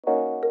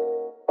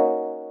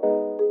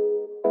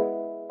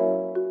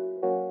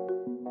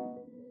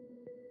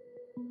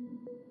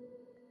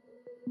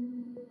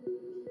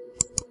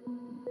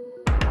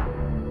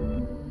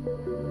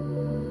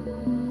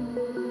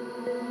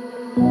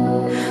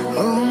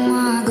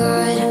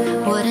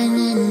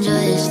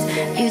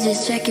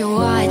just check your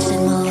watch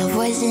and my love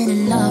wasn't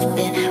enough.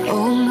 And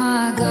oh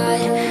my god,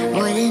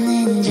 what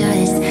an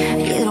injustice.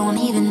 You don't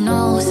even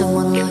know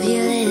someone love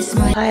you this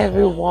much. Hi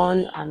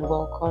everyone and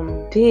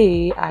welcome.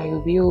 Today I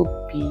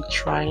will be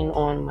trying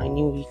on my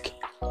new wig,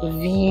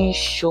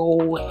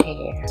 VShow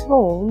hair.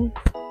 So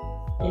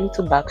a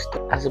little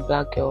backstory: as a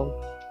black girl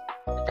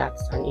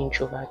that's an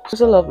introvert, I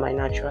also love my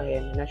natural hair.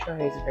 My natural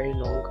hair is very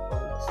long,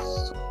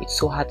 but it's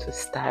so hard to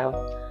style,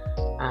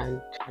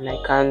 and I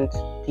can't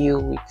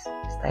deal with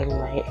styling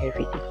my hair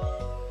every day.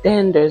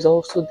 Then there's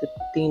also the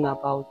thing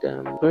about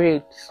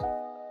braids.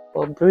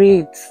 I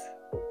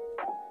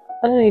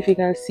don't know if you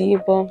can see,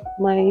 but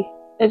my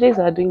edges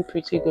are doing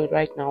pretty good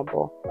right now.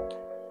 But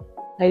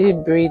I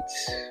did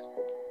braids,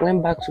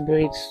 went back to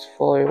braids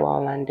for a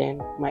while, and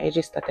then my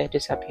edges started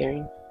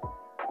disappearing.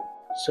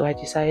 So I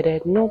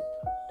decided, nope,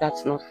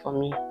 that's not for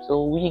me.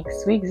 So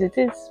wigs it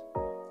is.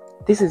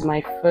 This is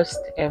my first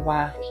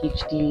ever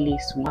HD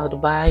lace wig. I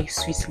would buy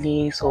Swiss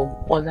lace or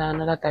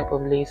another type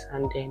of lace,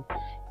 and then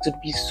it would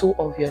be so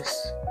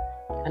obvious.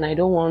 And I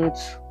don't want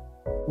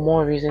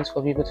more reasons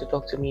for people to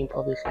talk to me in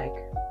public like,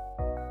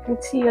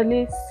 "Can see your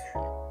lace."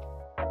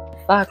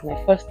 In fact,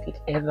 my first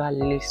ever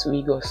lace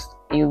wig was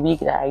a wig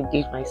that I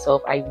did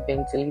myself. I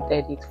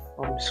ventilated it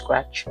from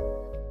scratch.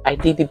 I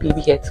did the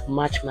baby hair to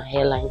match my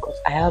hairline because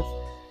I have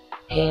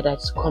hair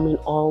that's coming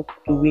all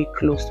the way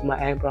close to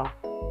my eyebrow.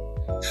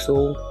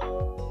 So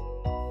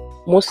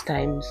most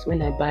times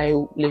when I buy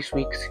lace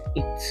wigs,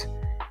 it's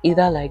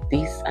either like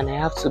this, and I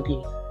have to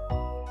be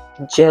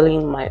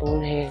gelling my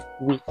own hair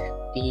with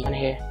the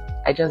hair.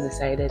 I just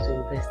decided to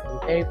invest in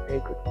very, very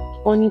good.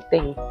 Funny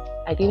thing,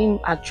 I didn't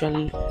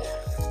actually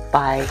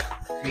buy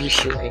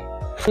VShow hair.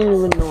 I didn't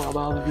even know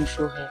about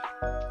VShow hair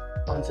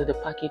until the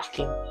package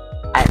came.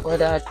 I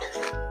ordered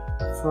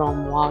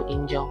from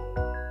WOWAngel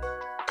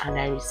and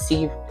I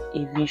received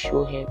a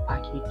VShow hair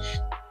package.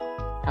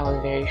 That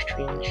was very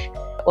strange.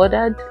 I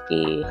ordered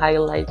a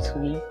highlight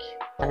wig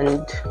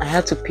and I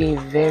had to pay a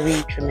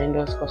very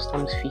tremendous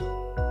customs fee,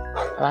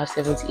 about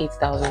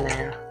 78,000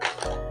 naira.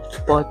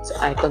 But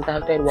I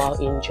contacted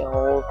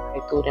WOWAngel.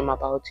 I told them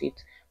about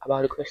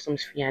the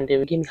customs fee, and they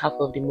would give me half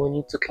of the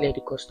money to clear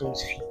the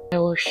customs fee. I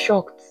was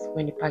shocked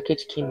when the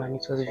package came and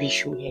it was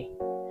VShow hair.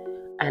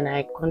 And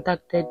I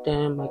contacted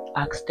them. I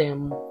asked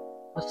them,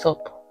 "What's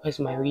up? Where's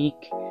my wig?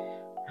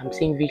 I'm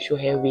seeing VShow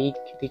hair wig.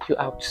 Did you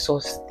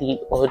outsource the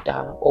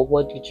order, or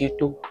what did you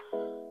do?"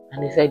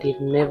 And they said they've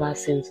never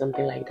seen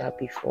something like that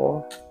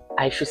before.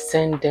 I should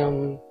send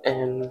them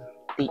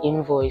the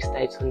invoice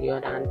that's on the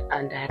other hand,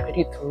 and I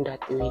already thrown that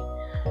away.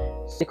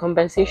 So the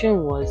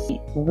compensation was the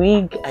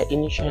wig I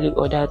initially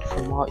ordered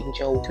from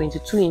WOWAngel,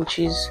 22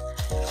 inches,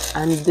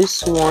 and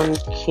this one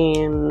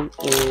came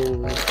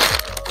in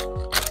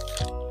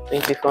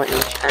 24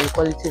 inch, and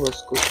quality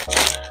was good.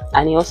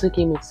 And it also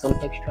came with some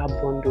extra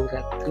bundles,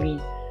 like 3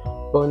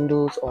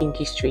 bundles of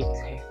pinky straight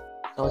hair.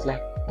 So I was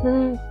like,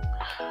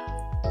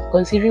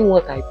 considering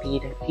what I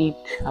paid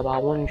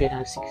about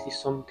 $160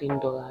 something,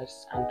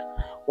 and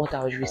what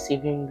I was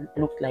receiving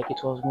looked like it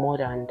was more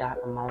than that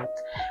amount.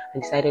 I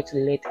decided to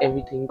let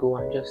everything go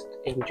and just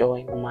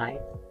enjoy my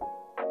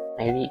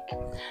wig.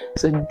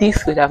 So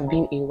this would have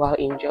been a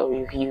WOWAngel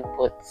review,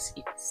 but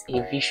it's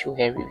a VShow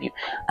hair review.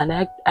 And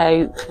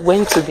I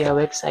went to their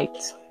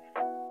website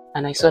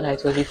and I saw that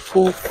it was a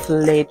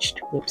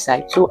full-fledged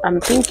website. So I'm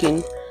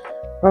thinking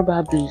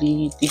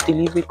probably the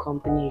delivery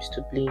company is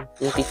to blame.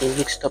 Maybe they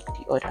mixed up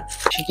the order.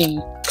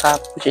 The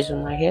cap which is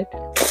on my head,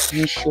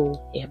 VShow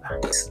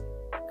hairbands,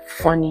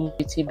 funny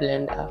beauty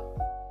blender,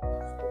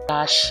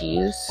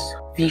 lashes,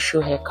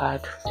 VShow hair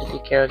card to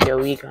take care of your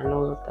wig and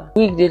all of that.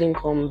 Wig didn't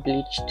come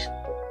bleached,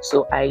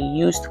 so I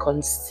used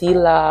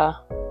concealer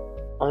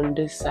on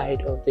this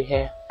side of the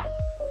hair.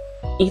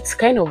 It's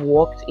kind of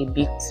worked a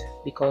bit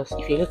because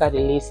if you look at the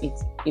lace,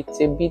 it's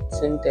a bit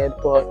tinted,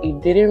 but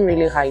it didn't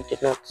really hide the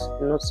knots.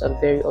 The knots are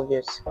very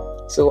obvious.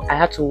 So I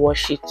had to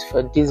wash it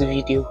for this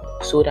video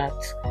so that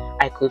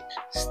I could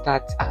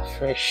start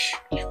afresh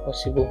if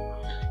possible.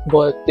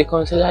 But the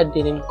concealer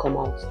didn't come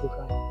out too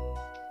far.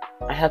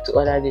 I had to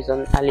order this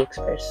on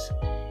AliExpress.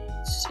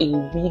 It's a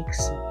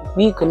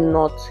wig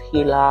knot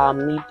healer,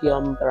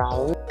 medium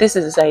brown. This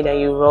is the side that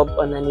you rub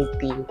underneath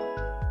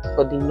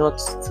for the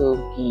knots to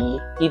be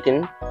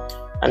hidden,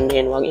 and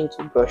then we're going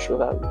to brush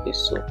over with this.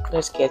 So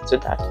let's get to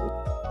that.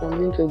 I'm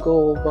going to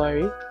go over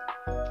it.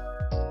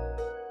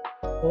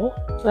 Oh,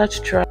 let's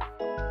try.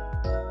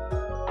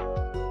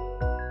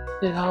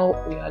 This is how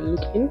we are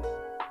looking.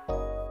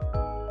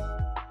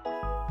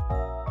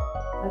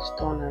 Let's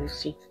turn and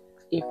see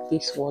if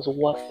this was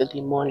worth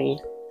the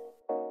money.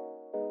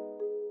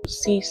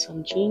 See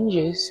some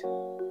changes.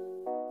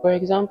 For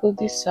example,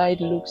 this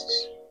side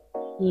looks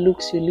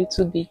a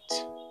little bit,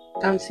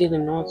 can't see the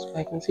knots, but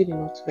I can see the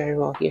knots very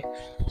well here.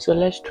 So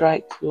let's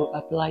try to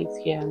apply it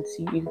here and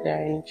see if there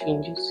are any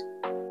changes.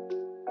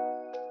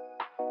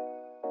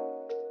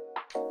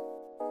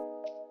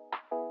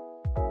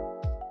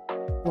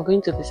 We're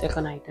going to the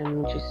second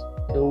item, which is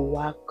the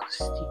wax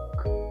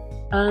stick.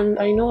 And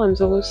I know I'm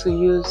supposed to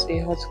use a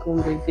hot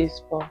comb with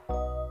this, but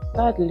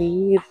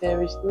sadly,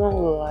 there is no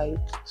light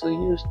to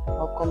use the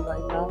vacuum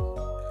right now,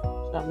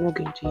 so I'm not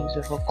going to use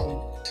the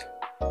vacuum.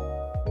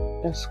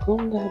 Just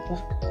comb that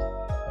back.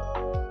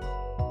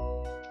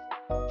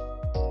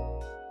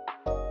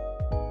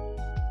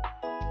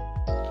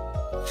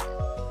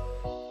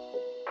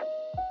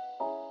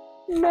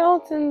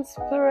 Melting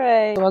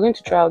spray. So we're going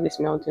to try out this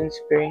melting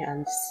spray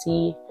and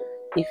see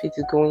if it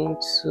is going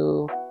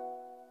to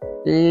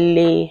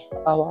lay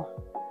our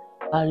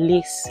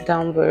lace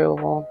down very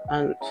well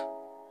and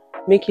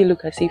make it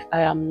look as if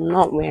I am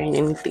not wearing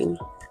anything.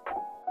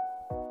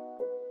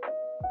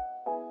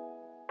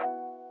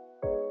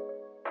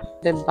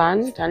 The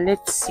band, and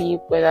let's see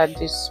whether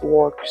this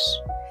works.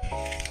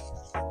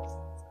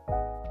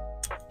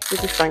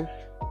 This is fine.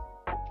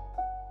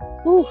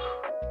 Ooh.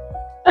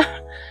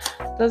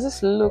 Does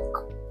this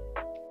look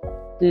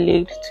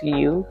laid to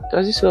you?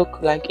 Does this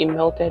look like it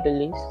melted the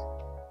lace?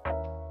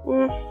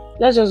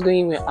 Let's just go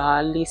in with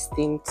our lace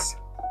tint,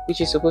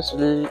 which is supposed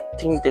to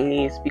tint the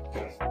lace.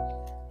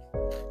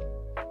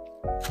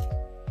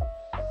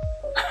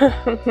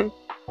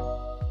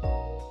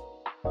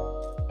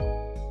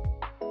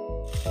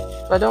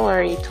 But don't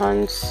worry, it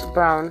turns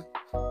brown.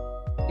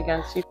 You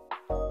can see.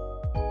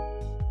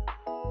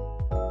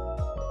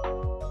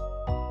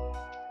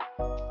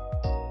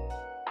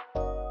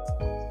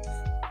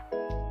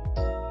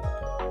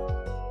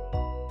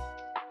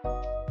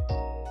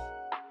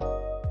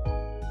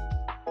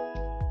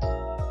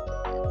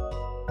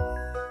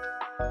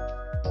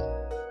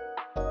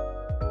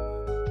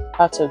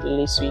 Part of the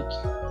lace wig.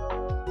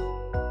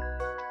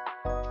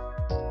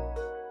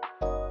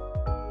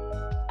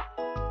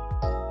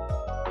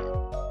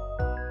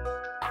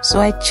 So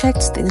I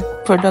checked the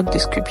product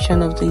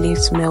description of the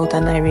lace melt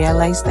and I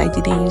realized I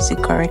didn't use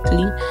it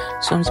correctly.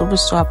 So I'm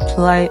supposed to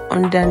apply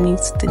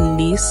underneath the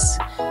lace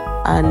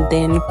and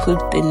then put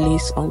the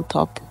lace on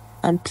top.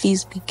 And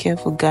please be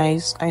careful,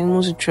 guys. I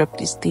almost dropped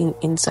this thing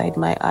inside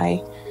my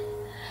eye.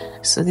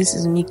 So this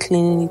is me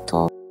cleaning it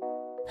off.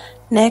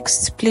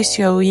 Next, place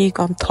your wig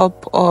on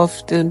top of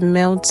the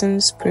melting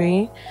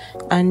spray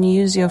and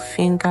use your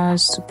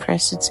fingers to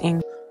press it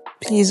in.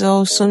 Please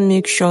also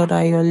make sure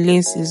that your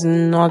lace is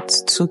not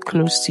too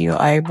close to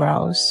your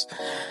eyebrows.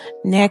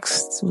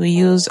 Next, we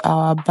use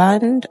our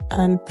band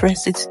and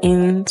press it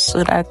in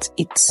so that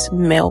it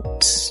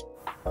melts,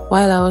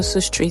 while I also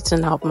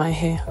straighten out my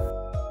hair.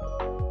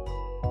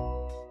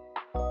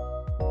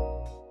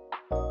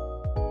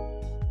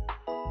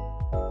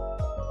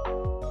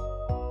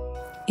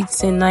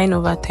 It's a 9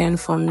 over 10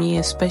 for me,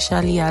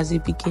 especially as a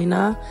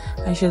beginner.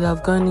 I should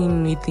have gone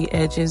in with the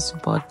edges,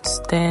 but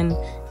then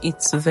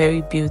it's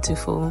very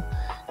beautiful.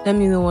 Let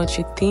me know what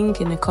you think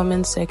in the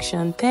comment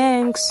section.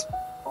 Thanks!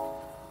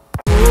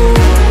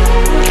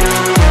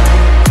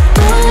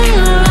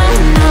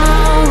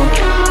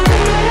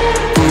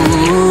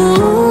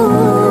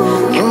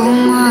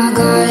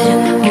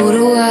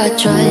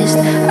 Trust.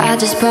 I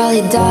just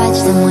probably dodged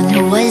someone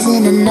who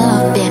wasn't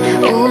enough. Yeah.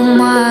 Oh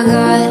my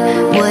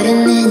God, what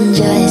an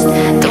injustice.